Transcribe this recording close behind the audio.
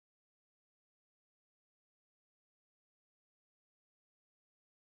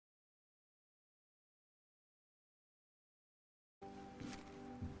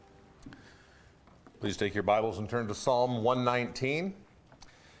Please take your Bibles and turn to Psalm 119,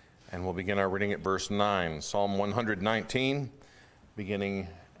 and we'll begin our reading at verse 9. Psalm 119, beginning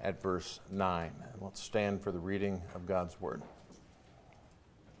at verse 9. And let's stand for the reading of God's Word.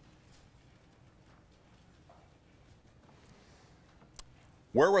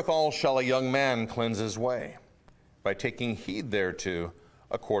 Wherewithal shall a young man cleanse his way? By taking heed thereto,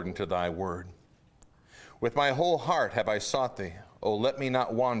 according to thy word. With my whole heart have I sought thee. O let me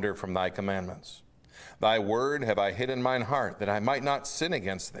not wander from thy commandments. Thy word have I hid in mine heart, that I might not sin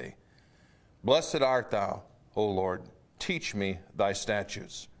against thee. Blessed art thou, O Lord. Teach me thy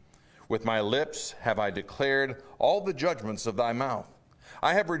statutes. With my lips have I declared all the judgments of thy mouth.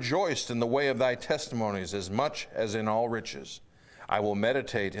 I have rejoiced in the way of thy testimonies as much as in all riches. I will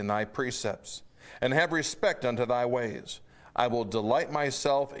meditate in thy precepts, and have respect unto thy ways. I will delight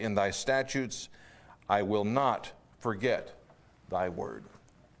myself in thy statutes. I will not forget thy word.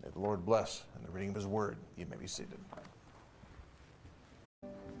 May the Lord bless in the reading of his word. You may be seated.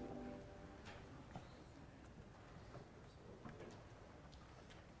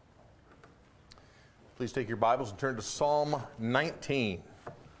 Please take your Bibles and turn to Psalm 19.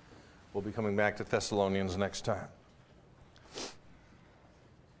 We'll be coming back to Thessalonians next time.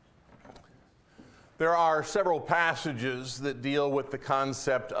 There are several passages that deal with the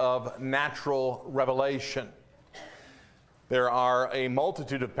concept of natural revelation. There are a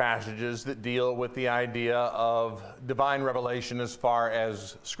multitude of passages that deal with the idea of divine revelation as far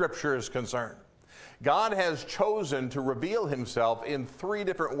as Scripture is concerned. God has chosen to reveal himself in three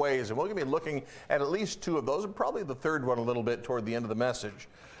different ways, and we're going to be looking at least two of those, and probably the third one a little bit toward the end of the message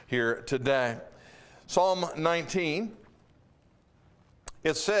here today. Psalm 19,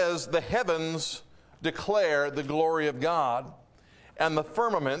 it says, "The heavens declare the glory of God, and the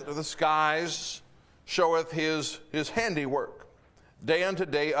firmament of the skies showeth his handiwork. Day unto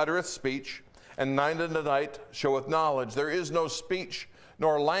day uttereth speech, and night unto night showeth knowledge. There is no speech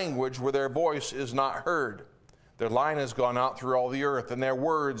nor language where their voice is not heard. Their line has gone out through all the earth, and their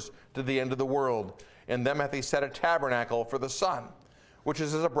words to the end of the world. In them hath he set a tabernacle for the sun, which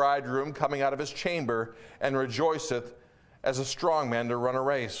is as a bridegroom coming out of his chamber, and rejoiceth as a strong man to run a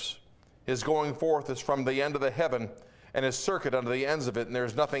race. His going forth is from the end of the heaven, and his circuit unto the ends of it, and there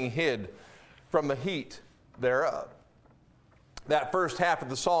is nothing hid from the heat thereof." That first half of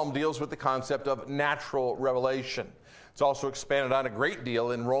the psalm deals with the concept of natural revelation. It's also expanded on a great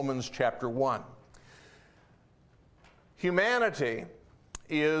deal in Romans chapter 1. Humanity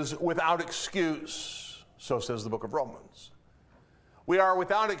is without excuse, so says the book of Romans. We are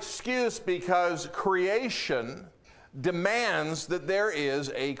without excuse because creation demands that there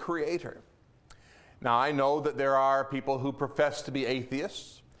is a creator. Now, I know that there are people who profess to be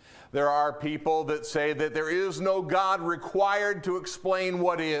atheists. There are people that say that there is no God required to explain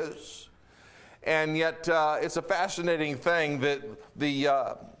what is. And yet, it's a fascinating thing that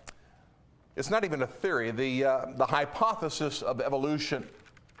it's not even a theory, the hypothesis of evolution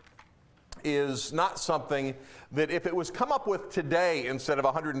is not something that if it was come up with today instead of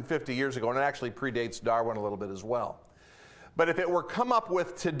 150 years ago, and it actually predates Darwin a little bit as well, but if it were come up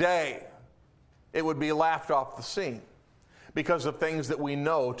with today, it would be laughed off the scene because of things that we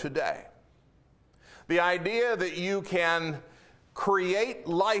know today. The idea that you can create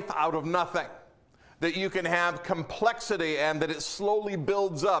life out of nothing, that you can have complexity and that it slowly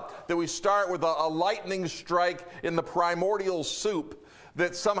builds up, that we start with a lightning strike in the primordial soup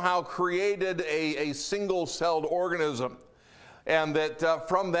that somehow created a single-celled organism, and that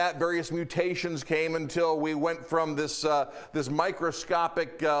from that various mutations came until we went from this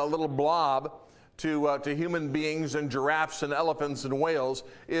microscopic little blob to human beings and giraffes and elephants and whales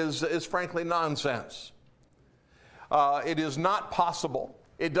is frankly nonsense. It is not possible.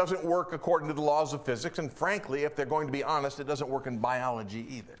 It doesn't work according to the laws of physics, and frankly, if they're going to be honest, it doesn't work in biology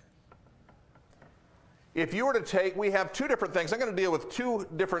either. If you were to take, we have two different things. I'm going to deal with two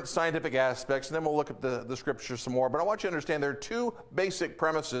different scientific aspects, and then we'll look at the scriptures some more. But I want you to understand there are two basic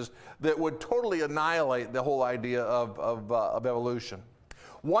premises that would totally annihilate the whole idea of evolution.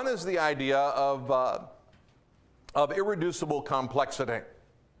 One is the idea of irreducible complexity.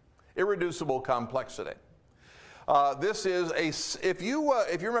 Irreducible complexity. This is if you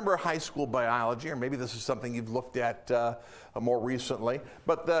remember high school biology, or maybe this is something you've looked at more recently,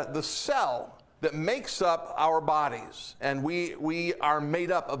 but the cell that makes up our bodies, and we are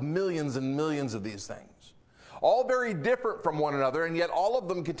made up of millions and millions of these things, all very different from one another, and yet all of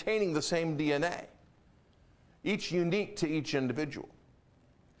them containing the same DNA, each unique to each individual.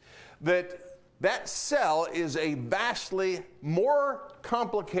 That cell is a vastly more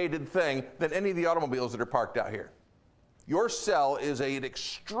complicated thing than any of the automobiles that are parked out here. Your cell is an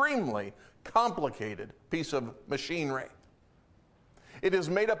extremely complicated piece of machinery. It is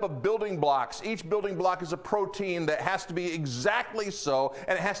made up of building blocks. Each building block is a protein that has to be exactly so,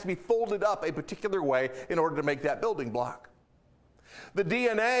 and it has to be folded up a particular way in order to make that building block. The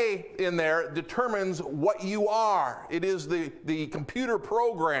DNA in there determines what you are. It is the computer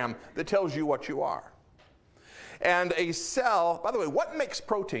program that tells you what you are. And a cell, by the way, what makes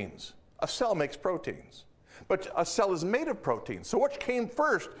proteins? A cell makes proteins. But a cell is made of proteins. So which came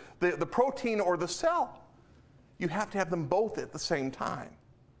first, the protein or the cell? You have to have them both at the same time.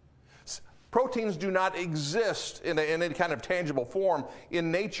 Proteins do not exist in any kind of tangible form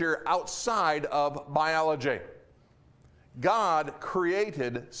in nature outside of biology. God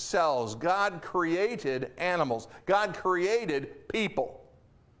created cells. God created animals. God created people.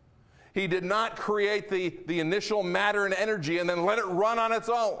 He did not create the initial matter and energy and then let it run on its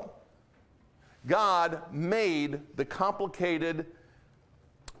own. God made the complicated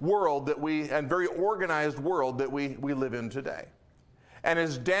world that and very organized world that we live in today. And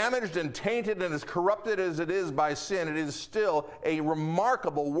as damaged and tainted and as corrupted as it is by sin, it is still a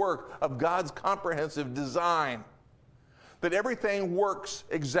remarkable work of God's comprehensive design, that everything works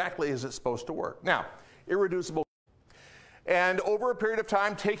exactly as it's supposed to work. Now, irreducible. And over a period of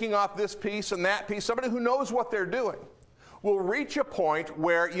time, taking off this piece and that piece, somebody who knows what they're doing will reach a point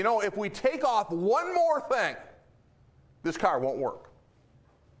where, you know, if we take off one more thing, this car won't work.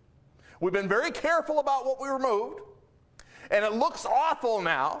 We've been very careful about what we removed, and it looks awful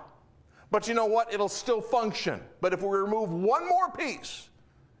now, but you know what? It'll still function. But if we remove one more piece,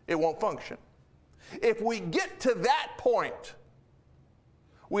 it won't function. If we get to that point,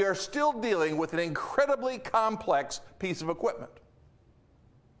 we are still dealing with an incredibly complex piece of equipment,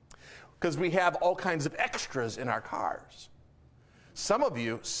 because we have all kinds of extras in our cars. Some of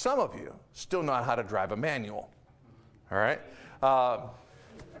you still know how to drive a manual, all right?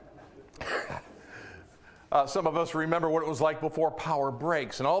 Some of us remember what it was like before power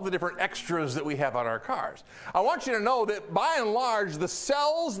brakes and all the different extras that we have on our cars. I want you to know that by and large, the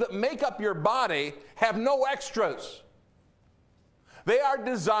cells that make up your body have no extras. They are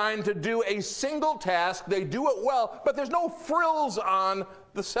designed to do a single task. They do it well, but there's no frills on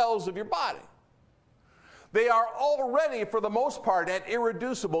the cells of your body. They are already, for the most part, at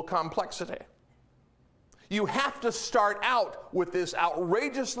irreducible complexity. You have to start out with this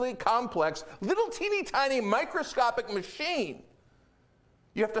outrageously complex, little teeny tiny microscopic machine.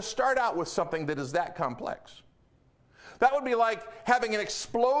 You have to start out with something that is that complex. That would be like having an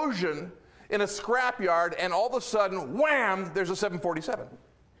explosion in a scrapyard and all of a sudden, wham, there's a 747.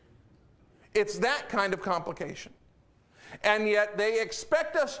 It's that kind of complication. And yet they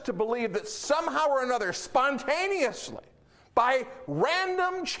expect us to believe that somehow or another, spontaneously, by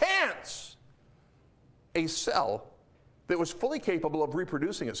random chance, a cell that was fully capable of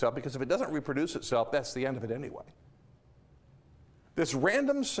reproducing itself, because if it doesn't reproduce itself, that's the end of it anyway. This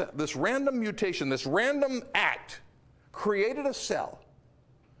random mutation, this random act created a cell.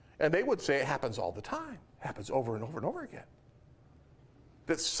 And they would say it happens all the time, happens over and over and over again.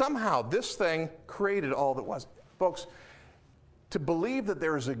 That somehow this thing created all that was. Folks, to believe that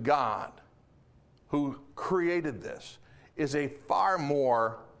there is a God who created this is a far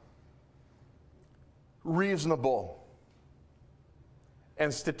more reasonable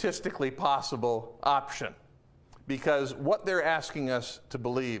and statistically possible option, because what they're asking us to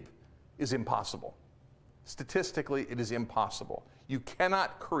believe is impossible. Statistically, it is impossible. You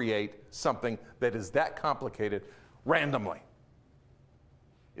cannot create something that is that complicated randomly.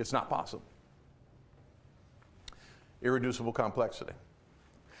 It's not possible. Irreducible complexity.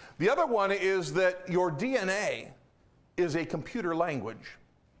 The other one is that your DNA is a computer language.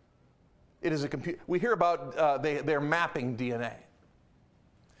 It is a computer. We hear about they're mapping DNA.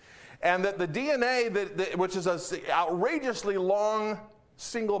 And that the DNA, which is an outrageously long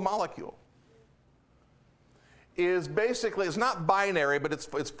single molecule, is basically, it's not binary, but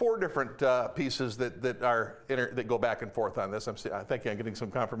it's four different pieces that go back and forth on this. I think I'm getting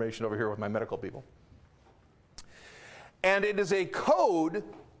some confirmation over here with my medical people. And it is a code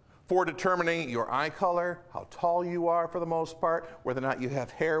for determining your eye color, how tall you are for the most part, whether or not you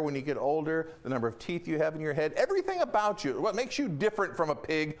have hair when you get older, the number of teeth you have in your head, everything about you, what makes you different from a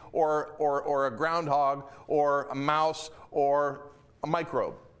pig or a groundhog or a mouse or a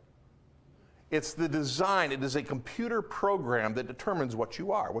microbe. It's the design. It is a computer program that determines what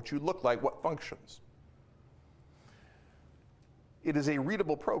you are, what you look like, what functions. It is a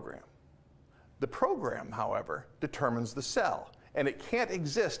readable program. The program, however, determines the cell, and it can't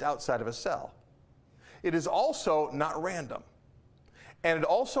exist outside of a cell. It is also not random, and it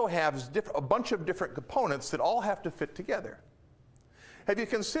also has a bunch of different components that all have to fit together. Have you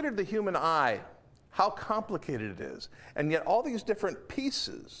considered the human eye, how complicated it is? And yet all these different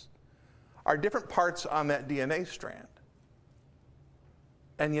pieces are different parts on that DNA strand.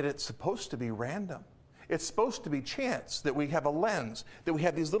 And yet it's supposed to be random. It's supposed to be chance, that we have a lens, that we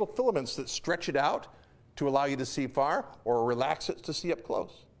have these little filaments that stretch it out to allow you to see far or relax it to see up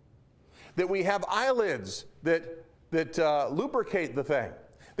close. That we have eyelids that lubricate the thing.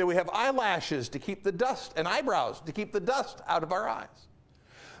 That we have eyelashes to keep the dust, and eyebrows to keep the dust out of our eyes.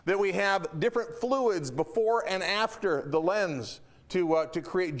 That we have different fluids before and after the lens to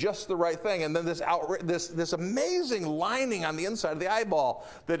create just the right thing. And then this amazing lining on the inside of the eyeball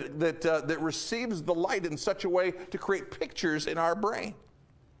that receives the light in such a way to create pictures in our brain.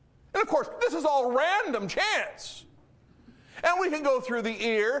 And of course, this is all random chance. And we can go through the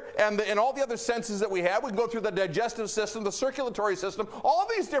ear and all the other senses that we have. We can go through the digestive system, the circulatory system, all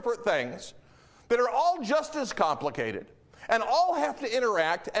these different things that are all just as complicated and all have to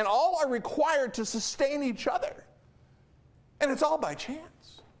interact and all are required to sustain each other. And it's all by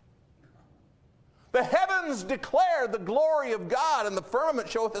chance. The heavens declare the glory of God, and the firmament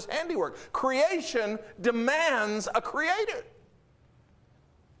showeth his handiwork. Creation demands a creator.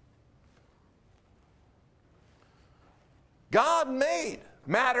 God made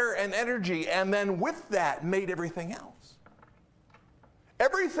matter and energy, and then with that made everything else.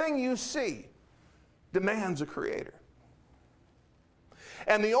 Everything you see demands a creator.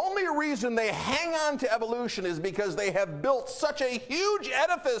 And the only reason they hang on to evolution is because they have built such a huge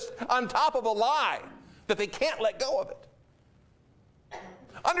edifice on top of a lie that they can't let go of it.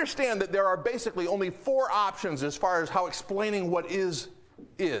 Understand that there are basically only 4 options as far as how explaining what is,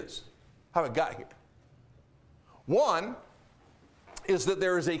 how it got here. One is that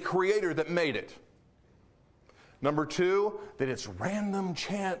there is a creator that made it. Number 2, that it's random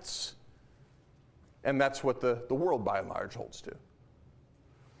chance. And that's what the world by and large holds to.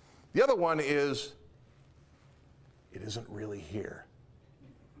 The other one is, it isn't really here.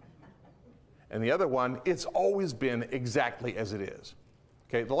 And the other one, it's always been exactly as it is.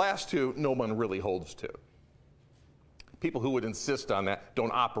 Okay, the last 2, no one really holds to. People who would insist on that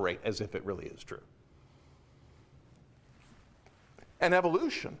don't operate as if it really is true. And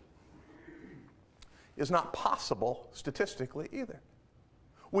evolution is not possible statistically either.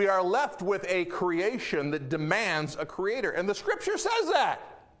 We are left with a creation that demands a creator, and the scripture says that.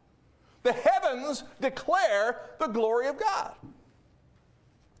 The heavens declare the glory of God.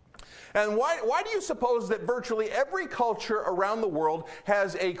 And why do you suppose that virtually every culture around the world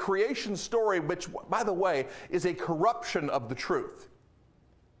has a creation story, which, by the way, is a corruption of the truth?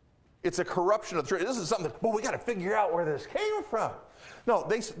 It's a corruption of the truth. This is something, well, we got to figure out where this came from. No,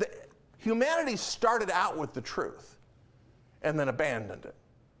 humanity started out with the truth and then abandoned it.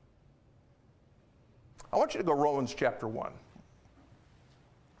 I want you to go Romans chapter 1.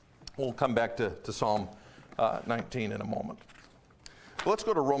 We'll come back to Psalm 19 in a moment. But let's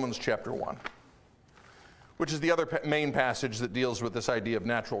go to Romans chapter 1, which is the other main passage that deals with this idea of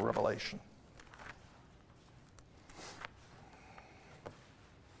natural revelation.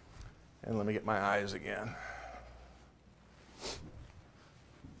 And let me get my eyes again.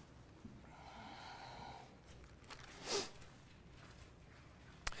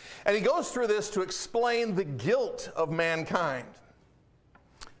 And he goes through this to explain the guilt of mankind,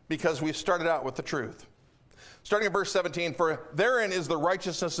 because we started out with the truth. Starting in verse 17, for therein is the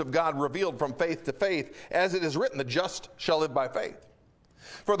righteousness of God revealed from faith to faith, as it is written, the just shall live by faith.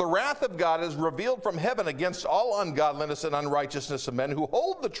 For the wrath of God is revealed from heaven against all ungodliness and unrighteousness of men who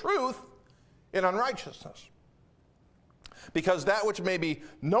hold the truth in unrighteousness. Because that which may be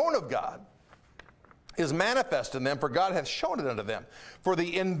known of God is manifest in them, for God hath shown it unto them. For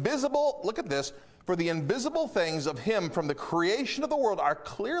the invisible, look at this, for the invisible things of him from the creation of the world are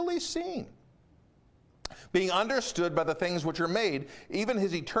clearly seen, being understood by the things which are made, even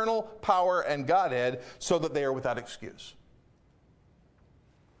his eternal power and Godhead, so that they are without excuse.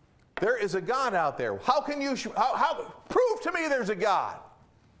 There is a God out there. How can you, prove to me there's a God?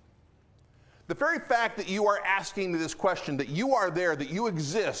 The very fact that you are asking me this question, that you are there, that you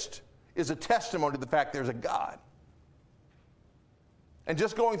exist, is a testimony to the fact there's a God. And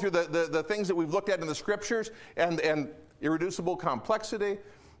just going through the things that we've looked at in the scriptures and irreducible complexity,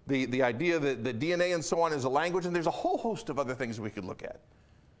 the idea that the DNA and so on is a language, and there's a whole host of other things we could look at.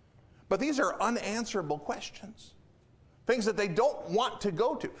 But these are unanswerable questions, things that they don't want to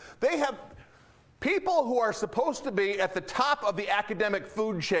go to. They have people who are supposed to be at the top of the academic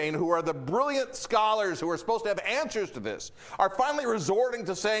food chain, who are the brilliant scholars who are supposed to have answers to this, are finally resorting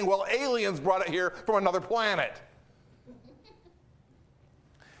to saying, well, aliens brought it here from another planet.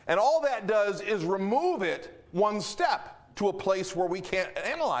 And all that does is remove it one step to a place where we can't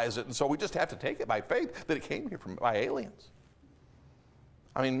analyze it, and so we just have to take it by faith that it came here by aliens.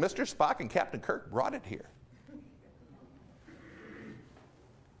 I mean, Mr. Spock and Captain Kirk brought it here.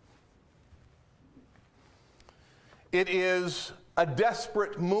 It is a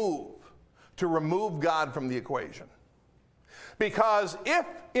desperate move to remove God from the equation. Because if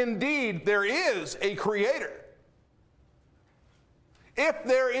indeed there is a creator, if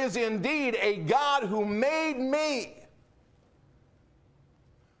there is indeed a God who made me,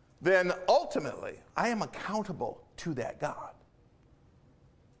 then ultimately I am accountable to that God.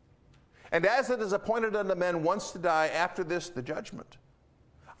 And as it is appointed unto men once to die, after this the judgment,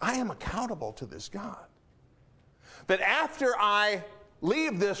 I am accountable to this God. That after I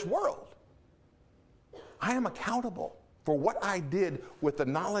leave this world, I am accountable for what I did with the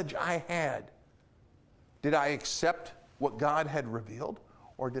knowledge I had. Did I accept what God had revealed,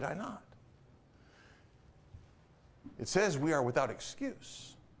 or did I not? It says we are without excuse.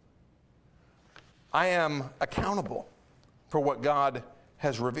 I am accountable for what God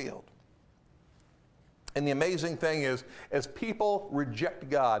has revealed. And the amazing thing is, as people reject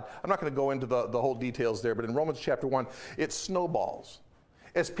God, I'm not going to go into the whole details there, but in Romans chapter 1, it snowballs.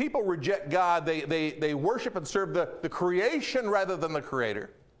 As people reject God, they worship and serve the creation rather than the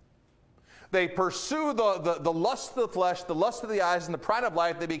creator. They pursue the lust of the flesh, the lust of the eyes, and the pride of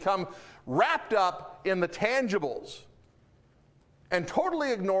life. They become wrapped up in the tangibles and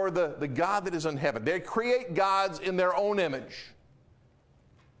totally ignore the God that is in heaven. They create gods in their own image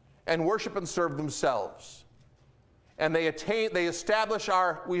and worship and serve themselves. And we establish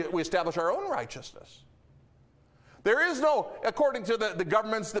our own righteousness. There is no, according to the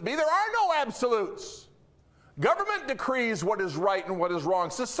governments that be, there are no absolutes. Government decrees what is right and what is wrong.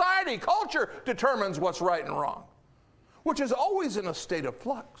 Society, culture determines what's right and wrong, which is always in a state of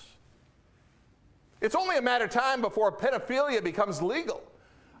flux. It's only a matter of time before pedophilia becomes legal.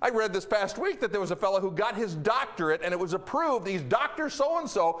 I read this past week that there was a fellow who got his doctorate and it was approved. He's Dr.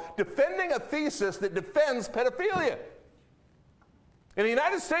 So-and-so defending a thesis that defends pedophilia in a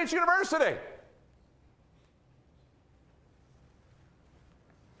United States university.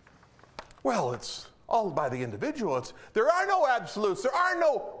 Well, it's all by the individual. There are no absolutes. There are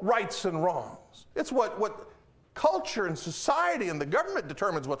no rights and wrongs. It's what culture and society and the government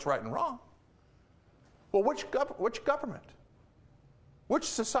determines what's right and wrong. Well, which government? Which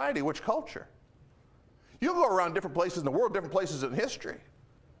society? Which culture? You go around different places in the world, different places in history,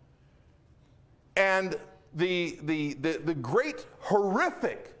 and the great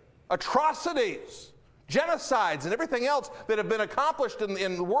horrific atrocities, genocides, and everything else that have been accomplished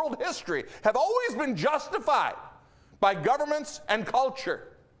in world history have always been justified by governments and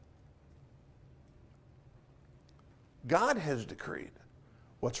culture. God has decreed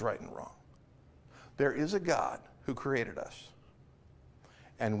what's right and wrong. There is a God who created us,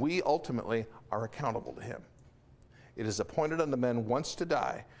 and we ultimately are accountable to him. It is appointed unto men once to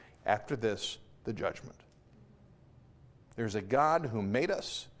die, after this the judgment. There's a God who made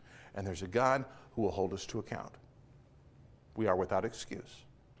us, and there's a God who will hold us to account. We are without excuse.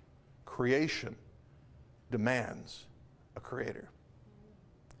 Creation demands a creator.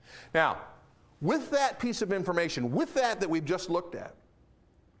 Now, with that piece of information, with that we've just looked at,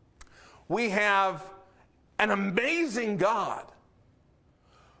 we have an amazing God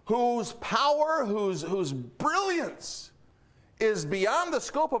whose power, whose brilliance is beyond the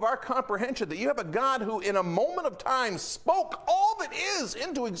scope of our comprehension. That you have a God who in a moment of time spoke all that is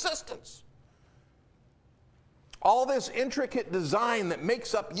into existence. All this intricate design that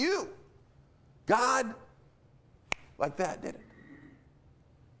makes up you. God, like that, did it.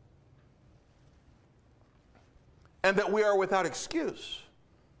 And that we are without excuse.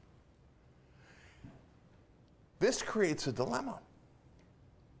 This creates a dilemma.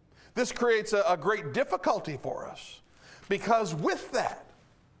 This creates a great difficulty for us, because with that,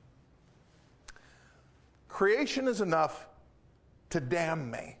 creation is enough to damn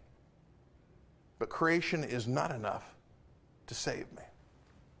me, but creation is not enough to save me.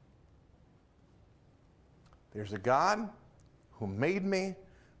 There's a God who made me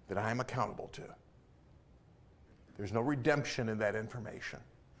that I am accountable to. There's no redemption in that information.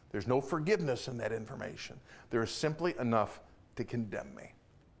 There's no forgiveness in that information. There is simply enough to condemn me.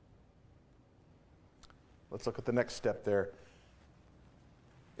 Let's look at the next step there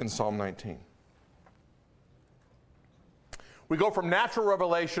in Psalm 19. We go from natural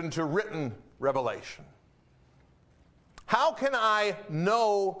revelation to written revelation. How can I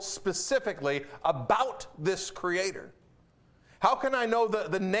know specifically about this Creator? How can I know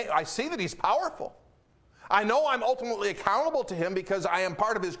the name? I see that He's powerful. I know I'm ultimately accountable to Him because I am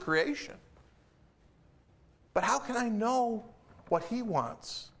part of His creation. But how can I know what he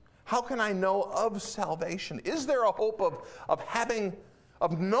wants? How can I know of salvation? Is there a hope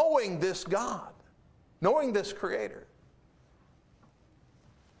of knowing this God, knowing this Creator?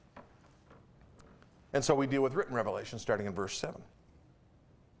 And so we deal with written revelation starting in verse 7.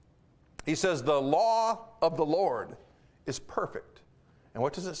 He says, the law of the Lord is perfect. And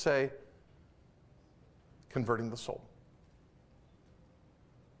what does it say? Converting the soul.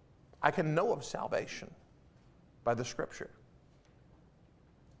 I can know of salvation by the Scripture.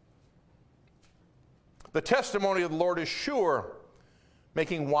 The testimony of the Lord is sure,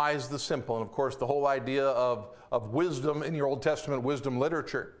 making wise the simple. And of course, the whole idea of wisdom in your Old Testament wisdom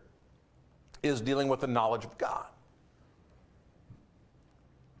literature is dealing with the knowledge of God.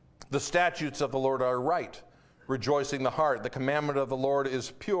 The statutes of the Lord are right, rejoicing the heart. The commandment of the Lord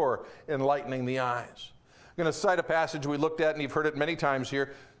is pure, enlightening the eyes. I'm going to cite a passage we looked at, and you've heard it many times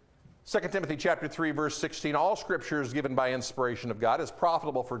here. 2 Timothy chapter 3, verse 16, all Scripture is given by inspiration of God, is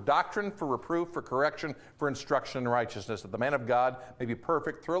profitable for doctrine, for reproof, for correction, for instruction in righteousness, that the man of God may be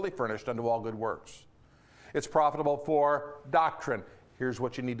perfect, thoroughly furnished unto all good works. It's profitable for doctrine. Here's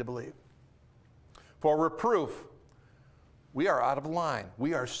what you need to believe. For reproof, we are out of line.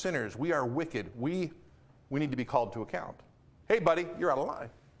 We are sinners. We are wicked. We need to be called to account. Hey, buddy, you're out of line.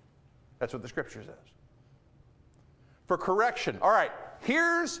 That's what the Scripture says. For correction, all right,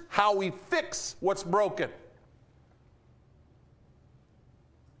 here's how we fix what's broken.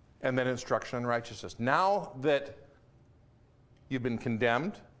 And then instruction in righteousness. Now that you've been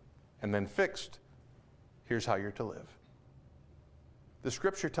condemned and then fixed, here's how you're to live. The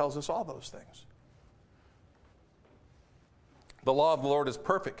Scripture tells us all those things. The law of the Lord is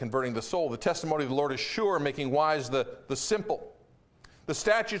perfect, converting the soul. The testimony of the Lord is sure, making wise the simple. The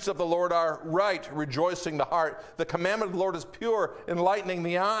statutes of the Lord are right, rejoicing the heart. The commandment of the Lord is pure, enlightening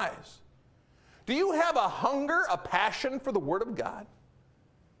the eyes. Do you have a hunger, a passion for the Word of God?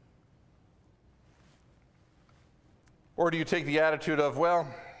 Or do you take the attitude of,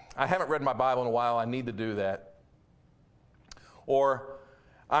 well, I haven't read my Bible in a while, I need to do that. Or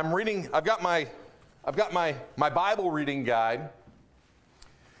I'm reading, I've got my Bible reading guide,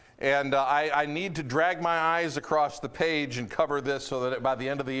 and I need to drag my eyes across the page and cover this so that by the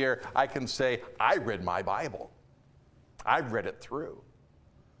end of the year I can say, I read my Bible. I've read it through.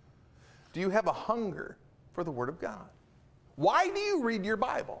 Do you have a hunger for the Word of God? Why do you read your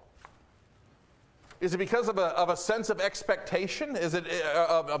Bible? Is it because of a sense of expectation? Is it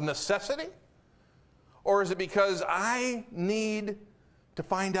of necessity? Or is it because I need to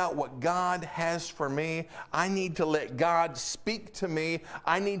find out what God has for me? I need to let God speak to me.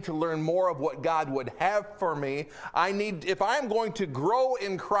 I need to learn more of what God would have for me. If I am going to grow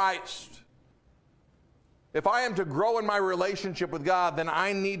in Christ, if I am to grow in my relationship with God, then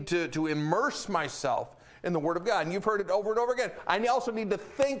I need to immerse myself in the Word of God. And you've heard it over and over again. I also need to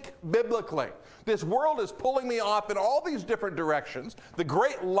think biblically. This world is pulling me off in all these different directions. The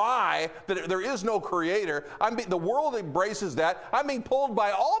great lie that there is no Creator, the world embraces that. I'm being pulled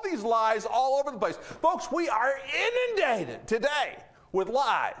by all these lies all over the place. Folks, we are inundated today with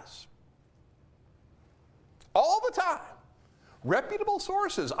lies. All the time. Reputable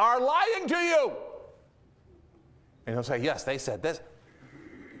sources are lying to you. And he'll say, yes, they said this.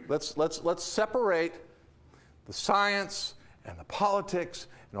 Let's separate the science and the politics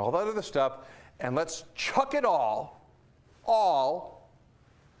and all that other stuff, and let's chuck it all.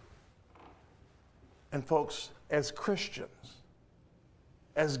 And folks, as Christians,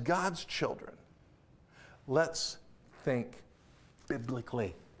 as God's children, let's think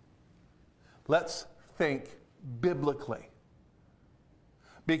biblically. Let's think biblically.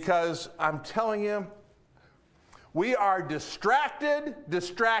 Because I'm telling you, we are distracted.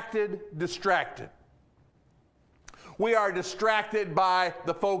 We are distracted by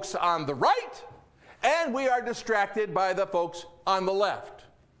the folks on the right, and we are distracted by the folks on the left.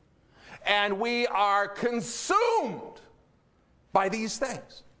 And we are consumed by these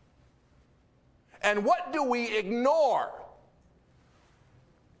things. And what do we ignore?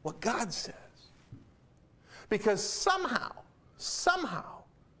 What God says. Because somehow,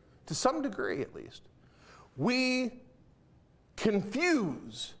 to some degree at least, we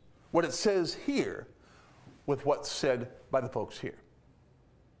confuse what it says here with what's said by the folks here.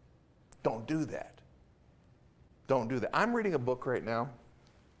 Don't do that. Don't do that. I'm reading a book right now.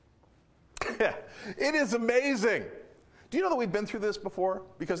 It is amazing. Do you know that we've been through this before?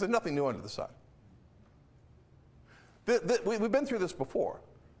 Because there's nothing new under the sun. We've been through this before.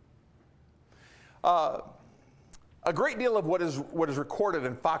 A great deal of what is recorded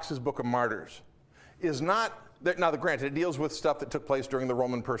in Fox's Book of Martyrs is not, now granted, it deals with stuff that took place during the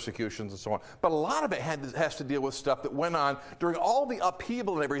Roman persecutions and so on, but a lot of it has to deal with stuff that went on during all the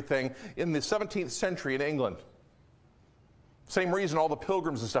upheaval and everything in the 17th century in England. Same reason all the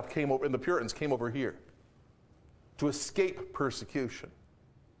pilgrims and stuff came over, and the Puritans came over here, to escape persecution.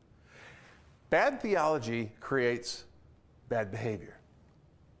 Bad theology creates bad behavior.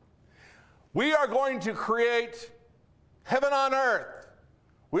 We are going to create heaven on earth.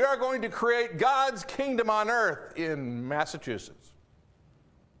 We are going to create God's kingdom on earth in Massachusetts.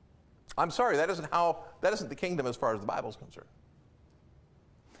 I'm sorry, that isn't the kingdom as far as the Bible's concerned.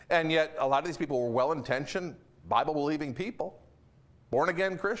 And yet, a lot of these people were well-intentioned, Bible-believing people,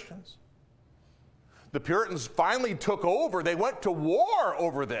 born-again Christians. The Puritans finally took over. They went to war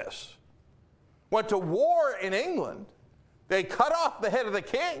over this. Went to war in England. They cut off the head of the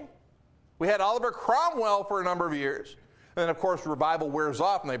king. We had Oliver Cromwell for a number of years. And then, of course, revival wears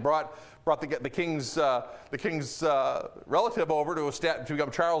off, and they brought the king's relative over to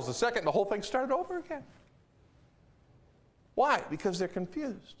become Charles II, and the whole thing started over again. Why? Because they're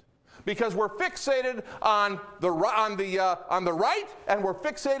confused. Because we're fixated on the right, and we're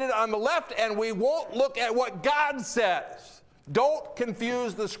fixated on the left, and we won't look at what God says. Don't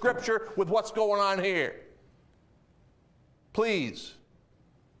confuse the Scripture with what's going on here. Please.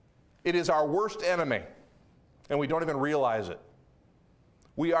 It is our worst enemy, and we don't even realize it.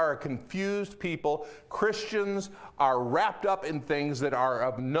 We are a confused people. Christians are wrapped up in things that are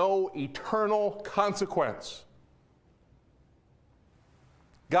of no eternal consequence.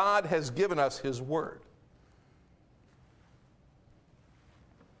 God has given us His Word.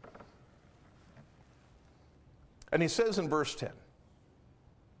 And He says in verse 10,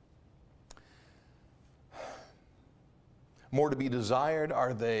 more to be desired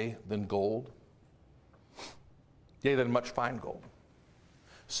are they than gold, yea, than much fine gold.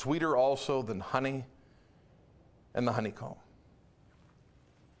 Sweeter also than honey and the honeycomb.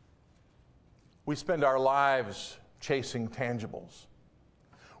 We spend our lives chasing tangibles.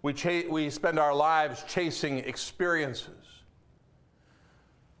 We spend our lives chasing experiences.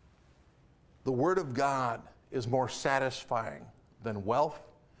 The Word of God is more satisfying than wealth.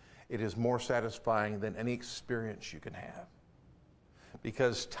 It is more satisfying than any experience you can have.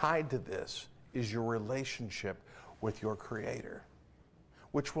 Because tied to this is your relationship with your Creator,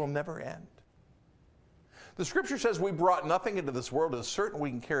 which will never end. The Scripture says we brought nothing into this world. It is certain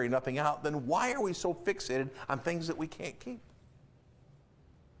we can carry nothing out. Then why are we so fixated on things that we can't keep?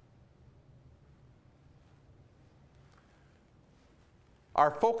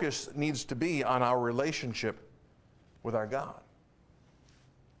 Our focus needs to be on our relationship with our God.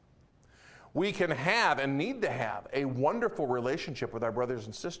 We can have and need to have a wonderful relationship with our brothers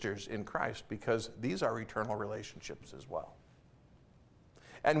and sisters in Christ, because these are eternal relationships as well.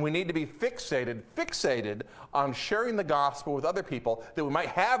 And we need to be fixated on sharing the gospel with other people, that we might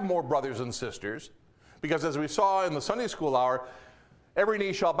have more brothers and sisters, because as we saw in the Sunday school hour, every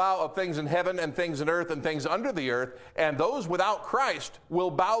knee shall bow of things in heaven and things in earth and things under the earth, and those without Christ will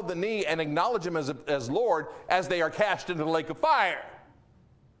bow the knee and acknowledge Him as Lord as they are cast into the lake of fire.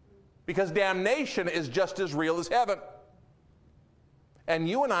 Because damnation is just as real as heaven. And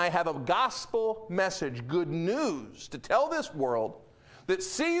you and I have a gospel message, good news, to tell this world that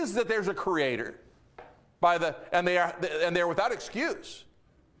sees that there's a Creator, and they're without excuse.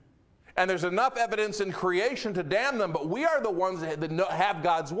 And there's enough evidence in creation to damn them, but we are the ones that have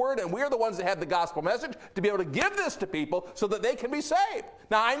God's Word, and we are the ones that have the gospel message to be able to give this to people so that they can be saved.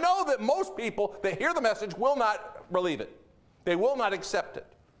 Now, I know that most people that hear the message will not believe it. They will not accept it.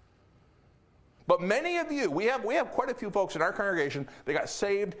 But many of you, we have quite a few folks in our congregation that got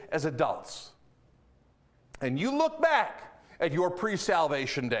saved as adults. And you look back at your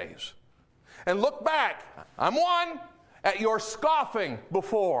pre-salvation days, and look back, I'm one, at your scoffing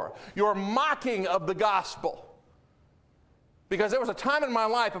before, your mocking of the gospel. Because there was a time in my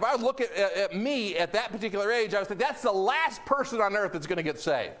life, if I was looking at me at that particular age, I was thinking, that's the last person on earth that's going to get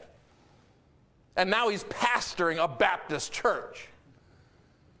saved. And now he's pastoring a Baptist church.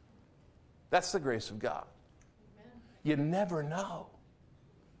 That's the grace of God. Amen. You never know.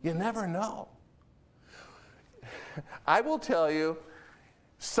 You never know. I will tell you,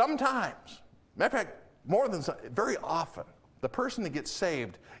 sometimes, matter of fact, more than very often, the person that gets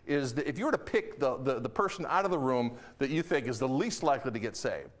saved is if you were to pick the person out of the room that you think is the least likely to get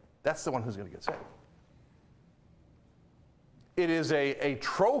saved, that's the one who's going to get saved. It is a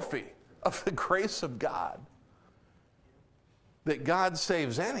trophy of the grace of God that God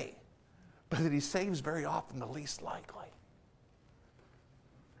saves any, but that He saves very often the least likely.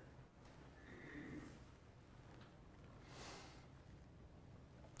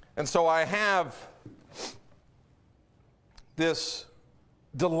 And so I have this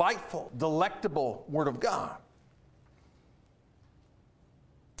delightful, delectable Word of God.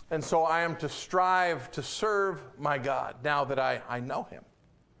 And so I am to strive to serve my God now that I know Him.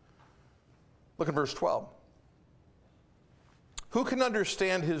 Look at verse 12. Who can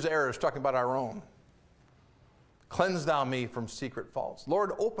understand His errors? Talking about our own. Cleanse thou me from secret faults.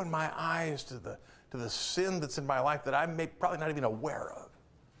 Lord, open my eyes to the sin that's in my life that I'm probably not even aware of.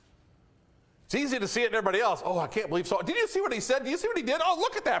 It's easy to see it in everybody else. Oh, I can't believe so. Did you see what he said? Did you see what he did? Oh,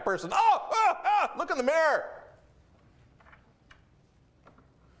 look at that person. Look in the mirror.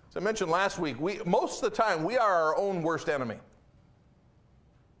 As I mentioned last week, most of the time we are our own worst enemy.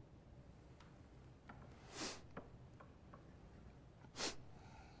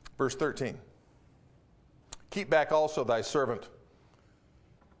 Verse 13. Keep back also thy servant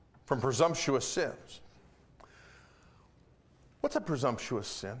from presumptuous sins. What's a presumptuous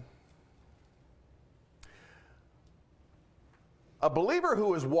sin? A believer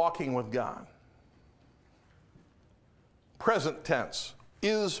who is walking with God, present tense,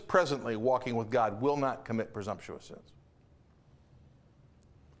 is presently walking with God, will not commit presumptuous sins.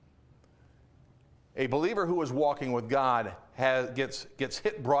 A believer who is walking with God gets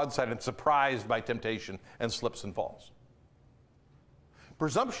hit broadside and surprised by temptation and slips and falls.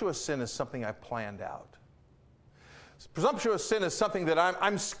 Presumptuous sin is something I've planned out. Presumptuous sin is something that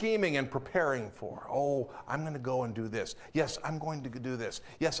I'm scheming and preparing for. Oh, I'm going to go and do this. Yes, I'm going to do this.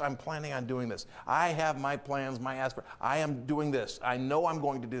 Yes, I'm planning on doing this. I have my plans, my aspirations. I am doing this. I know I'm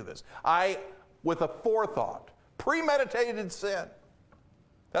going to do this. With a forethought, premeditated sin.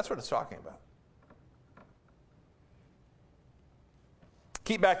 That's what it's talking about.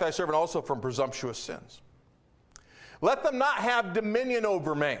 Keep back thy servant also from presumptuous sins. Let them not have dominion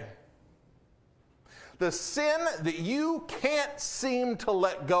over me. The sin that you can't seem to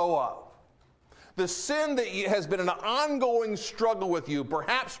let go of, the sin that has been an ongoing struggle with you,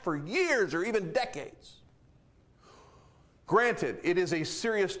 perhaps for years or even decades. Granted, it is a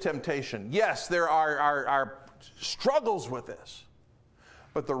serious temptation. Yes, there are struggles with this.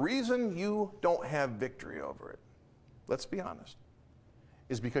 But the reason you don't have victory over it, let's be honest,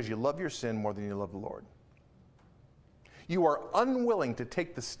 is because you love your sin more than you love the Lord. You are unwilling to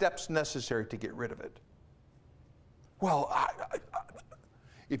take the steps necessary to get rid of it. Well,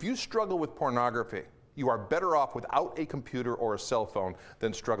 if you struggle with pornography, you are better off without a computer or a cell phone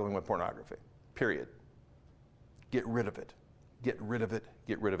than struggling with pornography, period. Get rid of it. Get rid of it.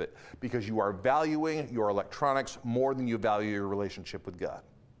 Get rid of it. Because you are valuing your electronics more than you value your relationship with God.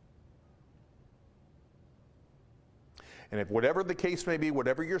 And if whatever the case may be,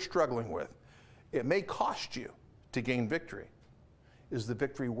 whatever you're struggling with, it may cost you to gain victory. Is the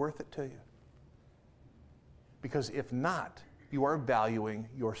victory worth it to you? Because if not, you are valuing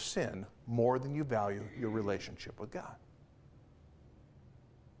your sin more than you value your relationship with God.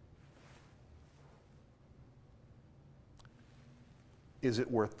 Is it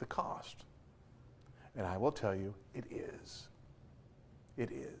worth the cost? And I will tell you, it is.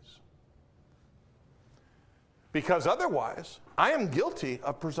 It is. Because otherwise, I am guilty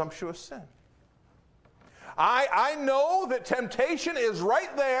of presumptuous sin. I know that temptation is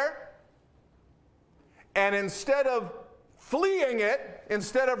right there, and instead of fleeing it,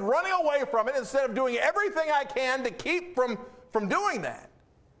 instead of running away from it, instead of doing everything I can to keep from doing that,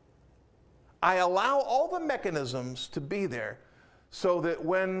 I allow all the mechanisms to be there so that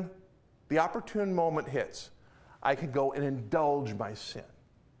when the opportune moment hits, I can go and indulge my sin.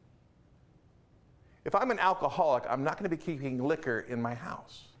 If I'm an alcoholic, I'm not going to be keeping liquor in my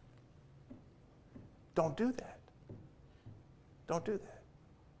house. Don't do that. Don't do that.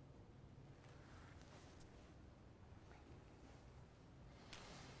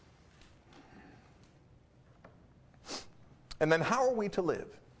 And then how are we to live?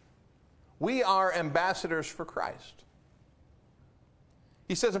 We are ambassadors for Christ.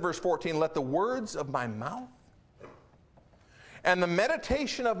 He says in verse 14, let the words of my mouth and the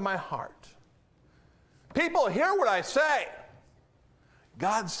meditation of my heart. People hear what I say.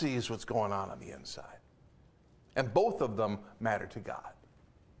 God sees what's going on the inside. And both of them matter to God.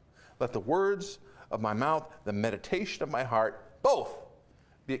 Let the words of my mouth, the meditation of my heart, both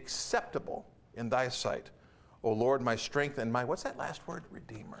be acceptable in thy sight. O Lord, my strength and my, what's that last word?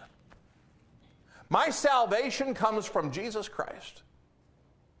 Redeemer. My salvation comes from Jesus Christ.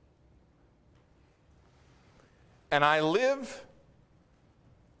 And I live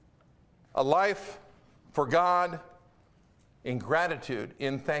a life for God in gratitude,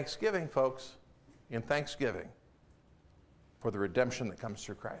 in thanksgiving, folks, in thanksgiving for the redemption that comes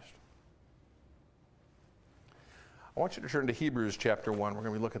through Christ. I want you to turn to Hebrews chapter 1. We're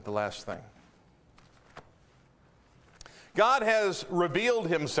going to look at the last thing. God has revealed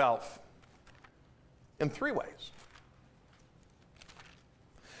himself in three ways.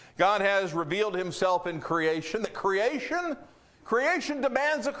 God has revealed himself in creation. That creation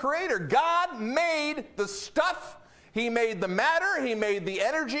demands a creator. God made the stuff. He made the matter, he made the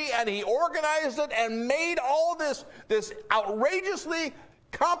energy, and he organized it and made all this outrageously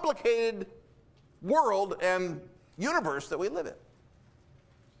complicated world and universe that we live in.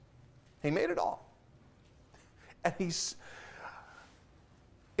 He made it all. And he's,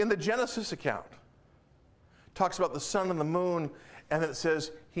 in the Genesis account, talks about the sun and the moon, and it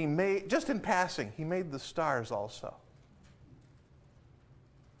says he made, just in passing, he made the stars also.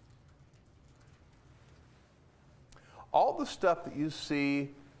 All the stuff that you see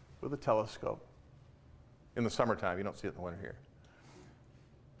with a telescope in the summertime, you don't see it in the winter here.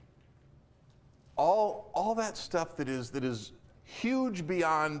 All that stuff that is huge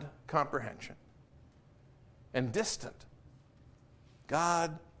beyond comprehension and distant,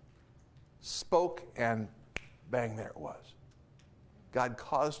 God spoke and bang, there it was. God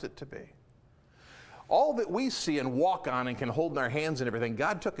caused it to be. All that we see and walk on and can hold in our hands and everything,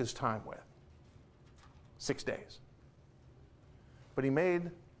 God took his time with. 6 days. But he made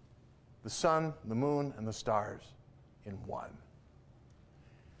the sun, the moon, and the stars in one.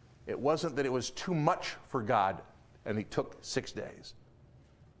 It wasn't that it was too much for God and he took 6 days,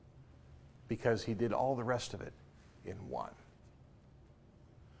 because he did all the rest of it in one.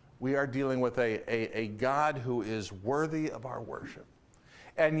 We are dealing with a God who is worthy of our worship.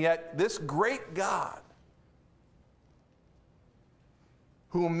 And yet this great God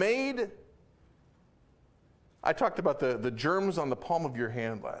who made, I talked about the germs on the palm of your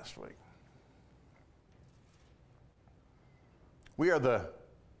hand last week. We are the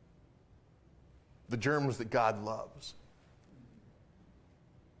germs that God loves.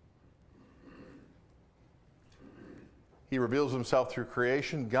 He reveals himself through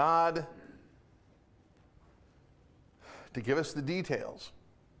creation. God, to give us the details,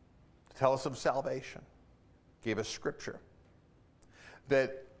 to tell us of salvation, gave us scripture.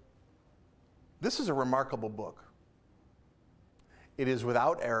 That this is a remarkable book. It is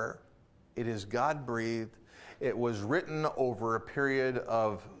without error. It is God-breathed. It was written over a period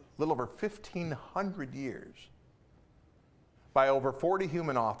of a little over 1,500 years by over 40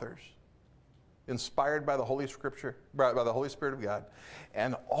 human authors, inspired by the Holy Scripture, by the Holy Spirit of God.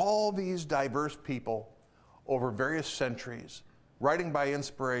 And all these diverse people over various centuries, writing by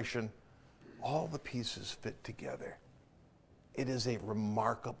inspiration, all the pieces fit together. It is a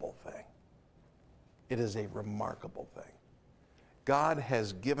remarkable thing. It is a remarkable thing. God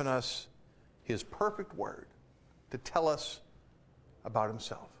has given us his perfect word to tell us about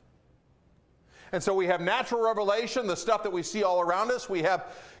himself. And so we have natural revelation, the stuff that we see all around us. We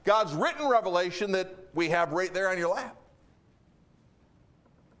have God's written revelation that we have right there on your lap.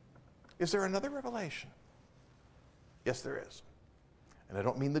 Is there another revelation? Yes, there is. And I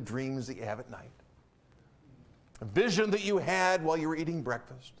don't mean the dreams that you have at night. A vision that you had while you were eating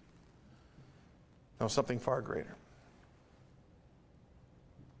breakfast. No, something far greater.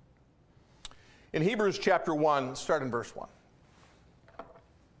 In Hebrews chapter 1, start in verse 1.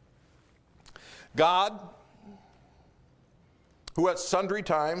 God, who at sundry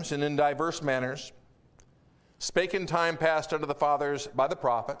times and in diverse manners spake in time past unto the fathers by the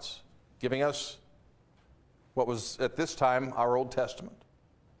prophets, giving us what was at this time our Old Testament.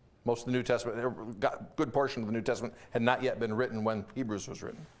 Most of the New Testament, a good portion of the New Testament had not yet been written when Hebrews was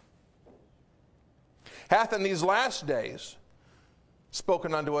written. Hath in these last days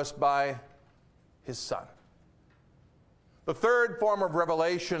spoken unto us by his Son. The third form of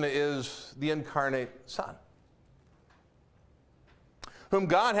revelation is the incarnate Son, whom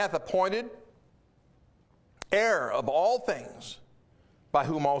God hath appointed heir of all things, by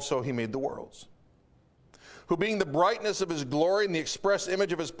whom also he made the worlds, who being the brightness of his glory and the express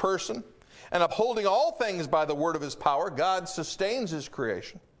image of his person, and upholding all things by the word of his power, God sustains his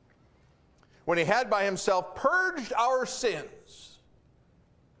creation, when he had by himself purged our sins,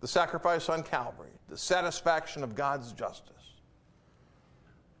 the sacrifice on Calvary, the satisfaction of God's justice,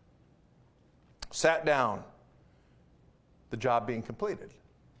 sat down, the job being completed.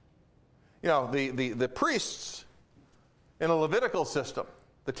 You know, the priests in a Levitical system,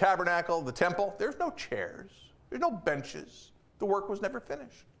 the tabernacle, the temple, there's no chairs, there's no benches. The work was never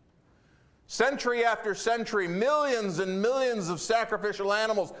finished. Century after century, millions and millions of sacrificial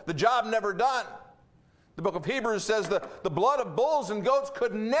animals, the job never done. The book of Hebrews says the blood of bulls and goats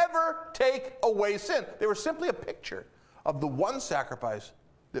could never take away sin. They were simply a picture of the one sacrifice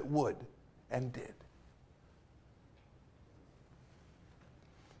that would and did.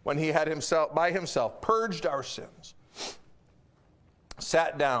 When he had himself, by himself, purged our sins,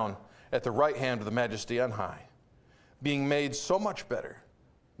 sat down at the right hand of the Majesty on high, being made so much better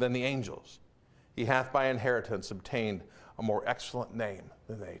than the angels, he hath by inheritance obtained a more excellent name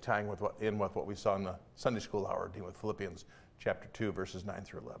than they, tying with what we saw in the Sunday school hour, dealing with Philippians chapter 2, verses 9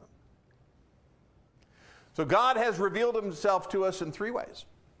 through 11. So God has revealed himself to us in three ways: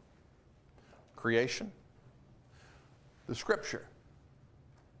 creation, the Scripture,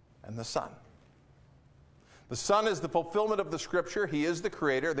 and the Son. The Son is the fulfillment of the Scripture. He is the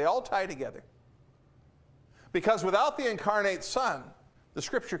Creator. They all tie together. Because without the incarnate Son, the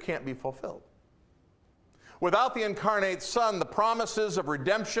Scripture can't be fulfilled. Without the incarnate Son, the promises of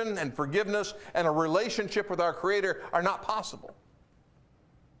redemption and forgiveness and a relationship with our Creator are not possible.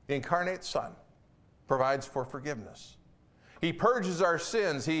 The incarnate Son provides for forgiveness. He purges our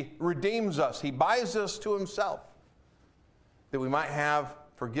sins. He redeems us. He buys us to himself, that we might have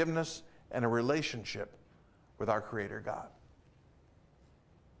forgiveness and a relationship with our Creator God.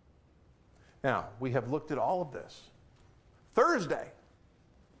 Now, we have looked at all of this. Thursday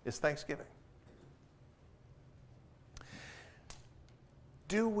is Thanksgiving.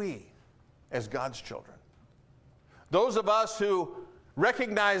 Do we, as God's children, those of us who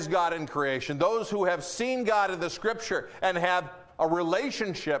recognize God in creation, those who have seen God in the Scripture and have a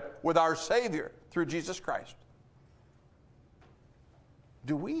relationship with our Savior through Jesus Christ,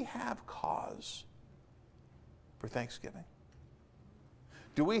 do we have cause for thanksgiving?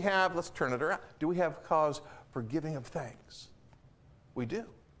 Do we have, let's turn it around, do we have cause for giving of thanks? We do.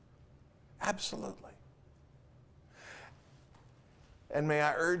 Absolutely. And may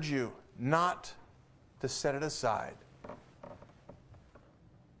I urge you not to set it aside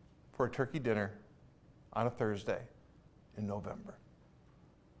for a turkey dinner on a Thursday in November.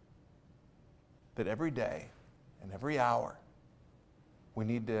 That every day and every hour we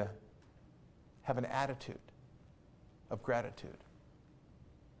need to have an attitude of gratitude,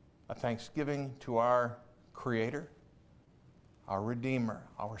 a thanksgiving to our Creator, our Redeemer,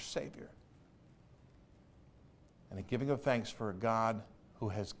 our Savior, and a giving of thanks for a God who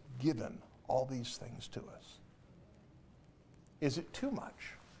has given all these things to us. Is it too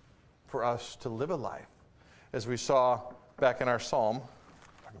much for us to live a life, as we saw back in our psalm?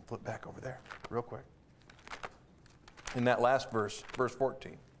 If I can flip back over there real quick. In that last verse, verse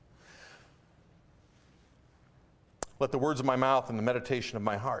 14. Let the words of my mouth and the meditation of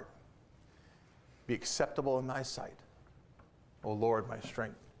my heart be acceptable in thy sight, O Lord, my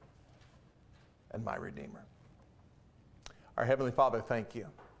strength and my Redeemer. Our Heavenly Father, thank you.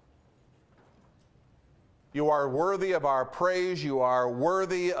 You are worthy of our praise. You are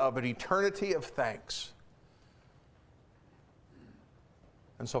worthy of an eternity of thanks.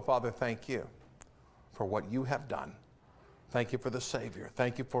 And so, Father, thank you for what you have done. Thank you for the Savior.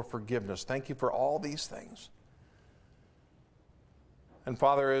 Thank you for forgiveness. Thank you for all these things. And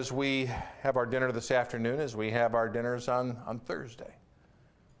Father, as we have our dinner this afternoon, as we have our dinners on Thursday,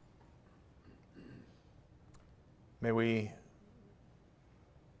 may we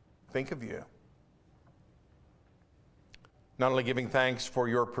think of you, not only giving thanks for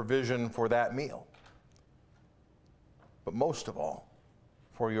your provision for that meal, but most of all,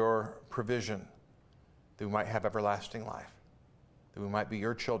 for your provision that we might have everlasting life, that we might be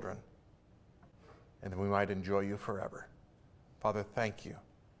your children, and that we might enjoy you forever. Father, thank you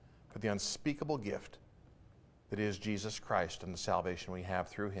for the unspeakable gift that is Jesus Christ and the salvation we have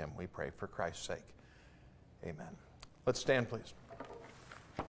through him. We pray for Christ's sake. Amen. Let's stand, please.